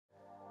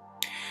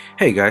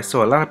Hey guys,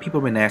 so a lot of people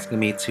have been asking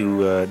me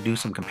to do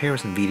some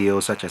comparison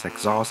videos such as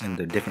exhaust and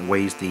the different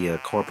ways the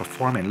car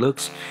perform and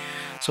looks.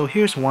 So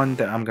here's one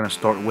that I'm going to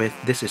start with.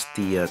 This is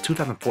the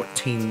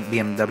 2014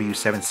 BMW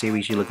 7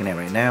 Series you're looking at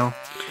right now.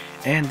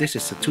 And this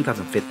is the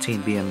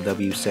 2015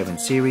 BMW 7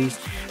 Series.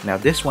 Now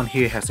this one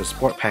here has the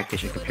sport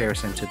package in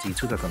comparison to the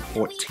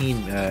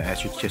 2014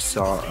 as you just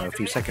saw a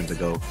few seconds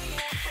ago.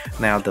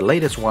 Now the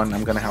latest one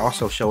I'm going to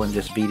also show in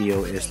this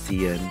video is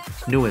the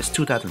newest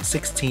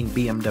 2016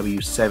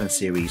 BMW 7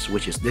 Series,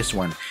 which is this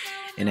one.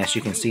 And as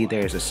you can see,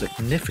 there's a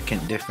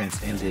significant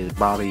difference in the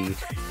body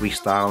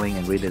restyling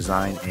and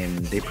redesign,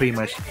 and they pretty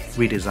much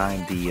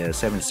redesigned the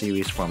 7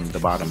 Series from the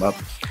bottom up.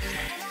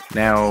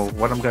 Now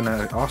what I'm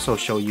gonna also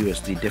show you is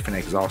the different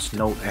exhaust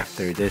note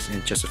after this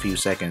in just a few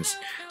seconds.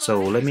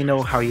 So let me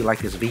know how you like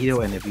this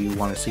video, and if you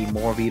want to see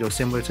more videos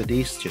similar to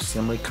these, just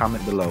simply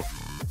comment below.